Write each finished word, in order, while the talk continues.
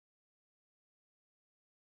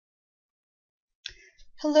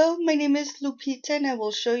Hello, my name is Lupita and I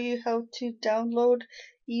will show you how to download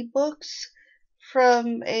ebooks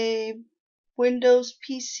from a Windows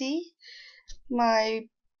PC. My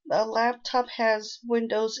laptop has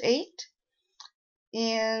Windows 8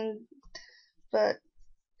 but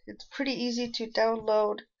it's pretty easy to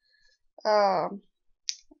download um,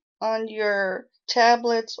 on your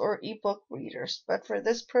tablets or ebook readers. But for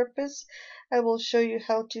this purpose, I will show you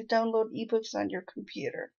how to download ebooks on your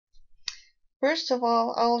computer. First of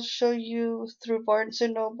all, I'll show you through Barnes &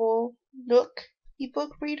 Noble Nook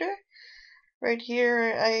ebook reader. Right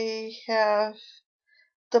here I have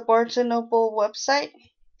the Barnes & Noble website.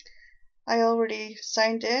 I already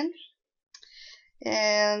signed in,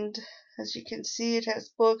 and as you can see, it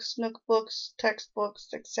has books, Nook books, textbooks,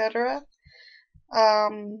 etc.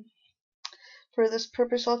 For this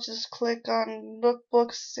purpose, I'll just click on Nook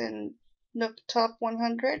books and Nook Top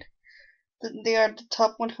 100. They are the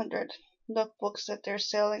top 100 Nook books that they're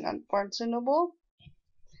selling on Barnes & Noble.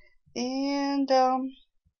 And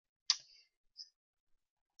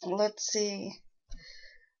let's see.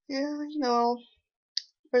 Yeah,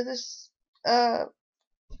 for this,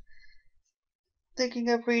 thinking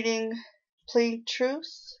of reading Plain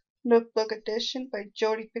Truth, Notebook Edition by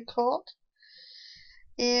Jodi Picoult.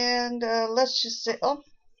 And let's just say, oh,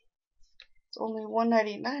 it's only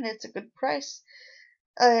 $1.99. It's a good price.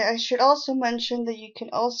 I should also mention that you can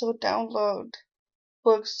also download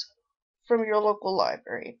books from your local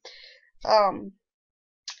library.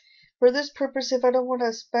 For this purpose, if I don't want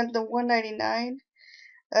to spend the $1.99,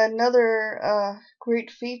 another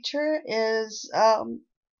great feature is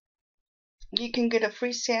you can get a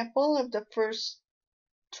free sample of the first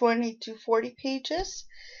 20 to 40 pages.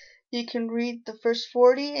 You can read the first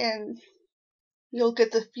 40 and you'll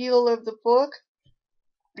get the feel of the book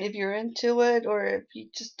if you're into it, or if you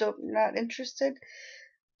just not interested.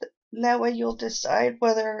 That way you'll decide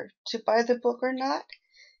whether to buy the book or not,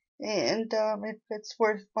 and if it's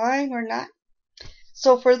worth buying or not.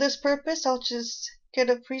 So for this purpose, I'll just get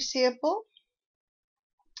a free sample,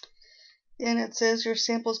 and it says your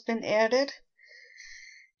sample's been added.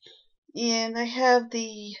 And I have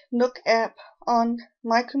the Nook app on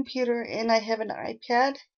my computer and I have an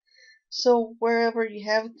iPad, so wherever you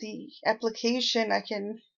have the application, I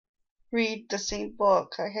can read the same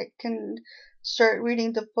book. I can start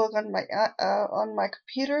reading the book on my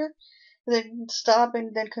computer, then stop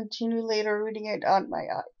and then continue later reading it on my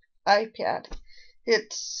iPad.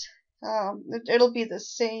 It'll be the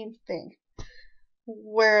same thing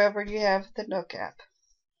wherever you have the Nook app.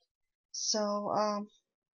 So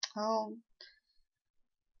I'll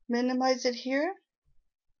minimize it here,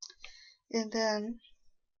 and then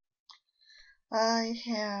I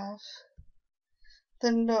have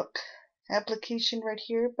the Nook application right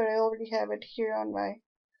here, but I already have it here on my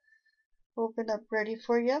open up ready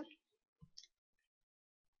for you.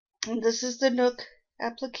 And this is the Nook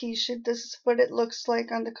application. This is what it looks like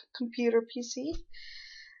on the computer PC.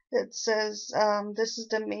 It says this is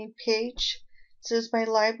the main page. It says my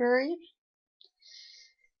library,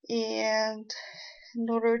 and in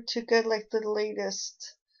order to get like the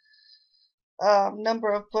latest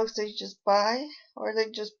number of books that you just buy or they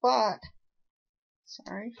just bought,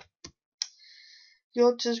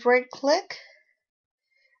 you'll just right click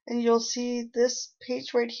and you'll see this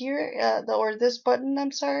page right here, or this button,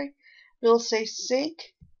 it'll say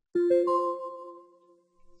sync,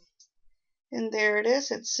 and there it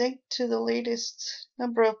is. It's synced to the latest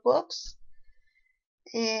number of books,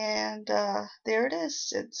 and there it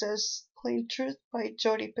is. It says Plain Truth by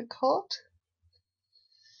Jodi Picoult,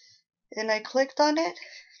 and I clicked on it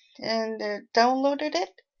and downloaded it.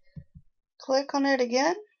 Click on it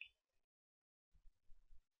again.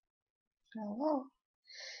 Hello.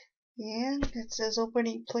 And it says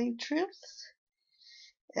opening Plain Truth,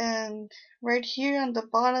 and right here on the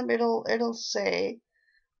bottom it'll say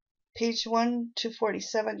page 1 to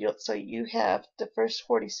 47. So you have the first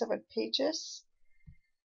 47 pages,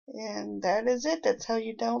 and that is it. That's how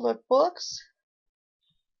you download books.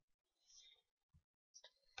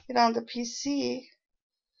 And on the PC,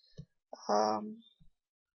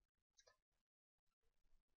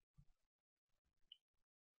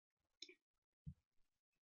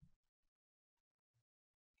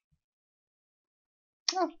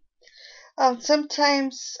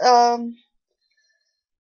 sometimes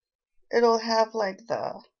it'll have like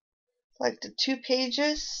the 2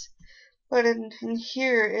 pages, but in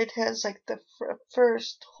here it has like the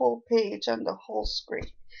first whole page on the whole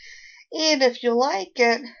screen. And if you like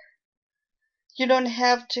it, you don't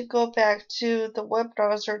have to go back to the web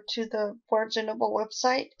browser, to the Barnes & Noble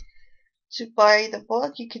website to buy the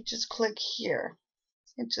book. You could just click here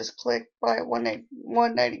and just click buy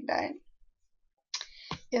 $1.99,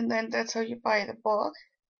 and then that's how you buy the book.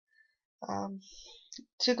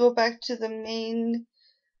 To go back to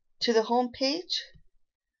the home page,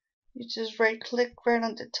 you just right click right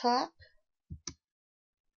on the top,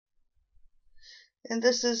 and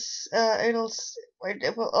this is it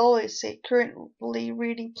will always say currently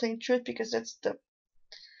reading Plain Truth, because that's the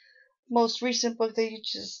most recent book that you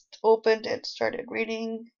just opened and started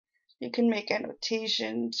reading. You can make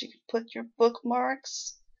annotations, you can put your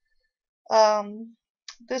bookmarks.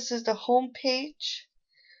 This is the home page.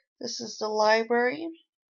 This is the library.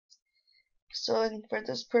 So for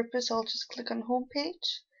this purpose, I'll just click on home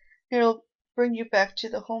page. It'll bring you back to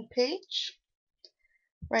the home page.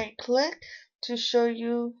 Right click to show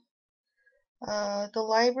you the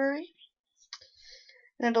library.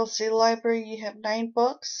 And it'll say library, you have 9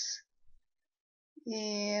 books.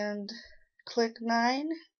 And click 9,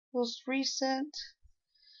 most recent.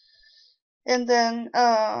 And then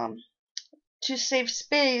to save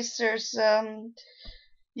space, there's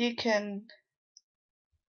you can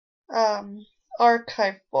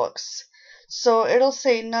archive books. So it'll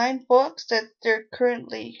say 9 books that they're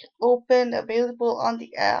currently open, available on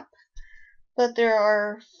the app, but there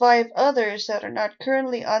are 5 others that are not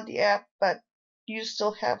currently on the app, but you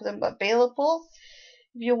still have them available.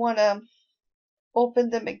 If you want to open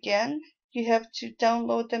them again, you have to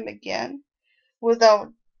download them again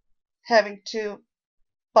without having to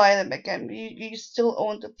buy them again. You still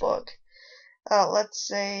own the book. Let's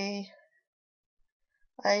say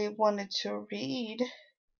I wanted to read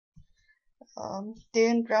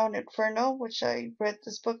Dan Brown Inferno, which I read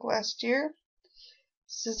this book last year.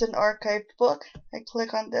 This is an archived book. I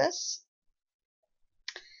click on this,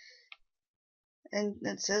 and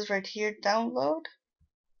it says right here, download.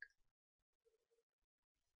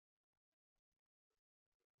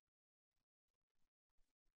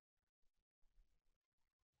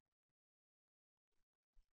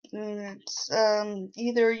 And it's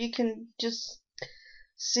either you can just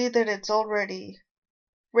see that it's already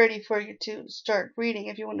ready for you to start reading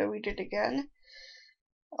if you want to read it again,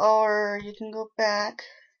 or you can go back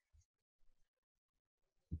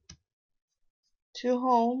to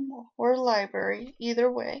home or library,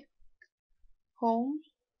 either way. Home,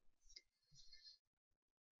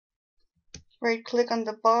 right click on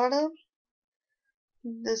the bottom,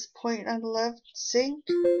 this point on the left, sync,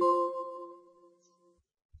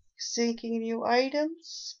 syncing new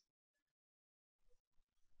items.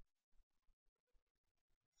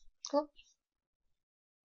 Oh.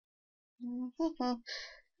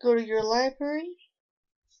 Go to your library.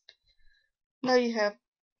 Now you have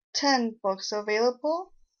 10 books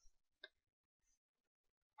available.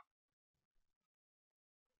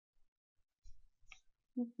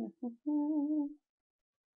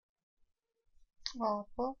 All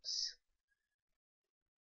books.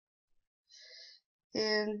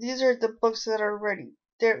 And these are the books that are ready.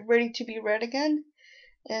 They're ready to be read again.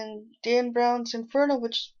 And Dan Brown's Inferno,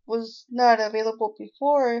 which was not available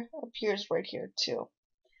before, appears right here too.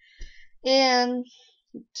 And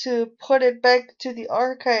to put it back to the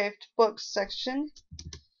archived books section,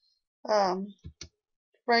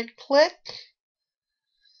 right click,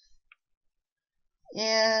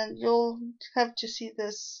 and you'll have to see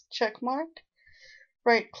this check mark.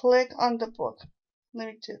 Right click on the book. Let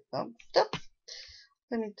me do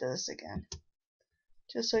this again,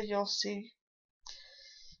 just so you'll see.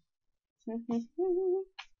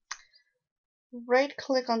 Right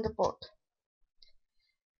click on the book,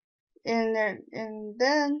 and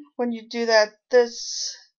then when you do that,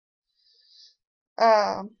 this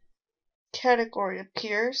category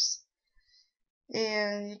appears,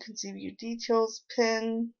 and you can see view details,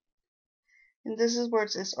 pin, and this is where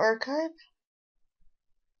it says archive.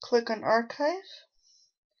 Click on archive,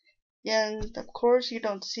 and of course you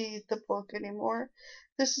don't see the book anymore.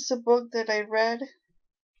 This is a book that I read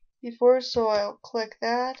before, so I'll click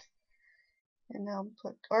that, and I'll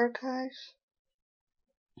put archive.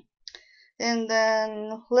 And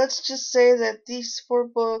then let's just say that these 4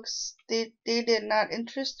 books, they did not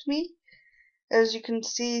interest me. As you can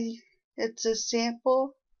see, it's a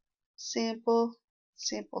sample, sample,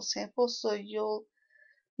 sample, sample, so you'll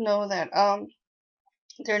know that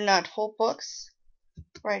they're not whole books.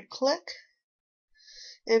 Right click.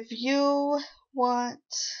 If you want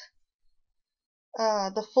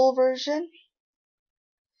the full version,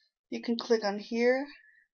 you can click on here.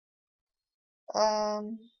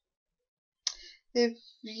 If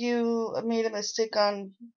you made a mistake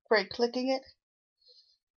on right clicking it,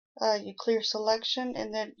 you clear selection,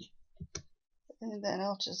 and then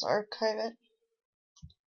I'll just archive it.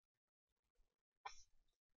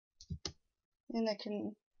 and I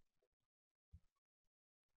can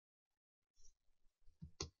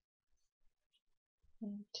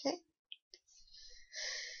okay.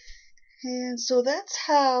 And so that's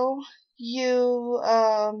how you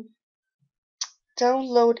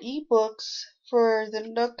download ebooks for the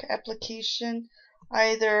Nook application,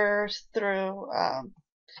 either through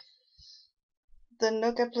the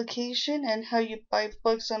Nook application and how you buy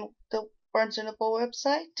books on the Barnes & Noble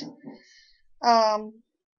website.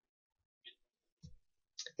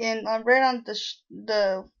 And right on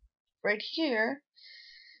the right here,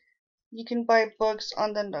 you can buy books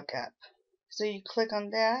on the Nook app. So you click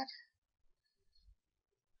on that.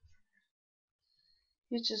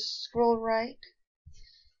 You just scroll right,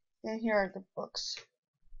 and here are the books.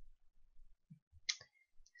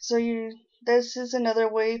 So this is another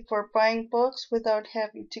way for buying books without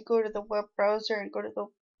having to go to the web browser and go to the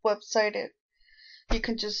website. You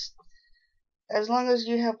can just, as long as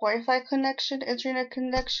you have Wi-Fi connection, internet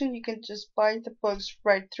connection, you can just buy the books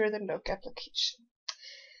right through the Nook application.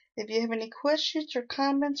 If you have any questions or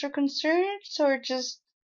comments or concerns, or just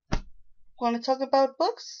want to talk about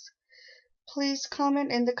books, please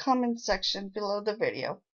comment in the comment section below the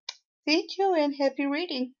video. Thank you and happy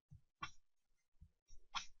reading.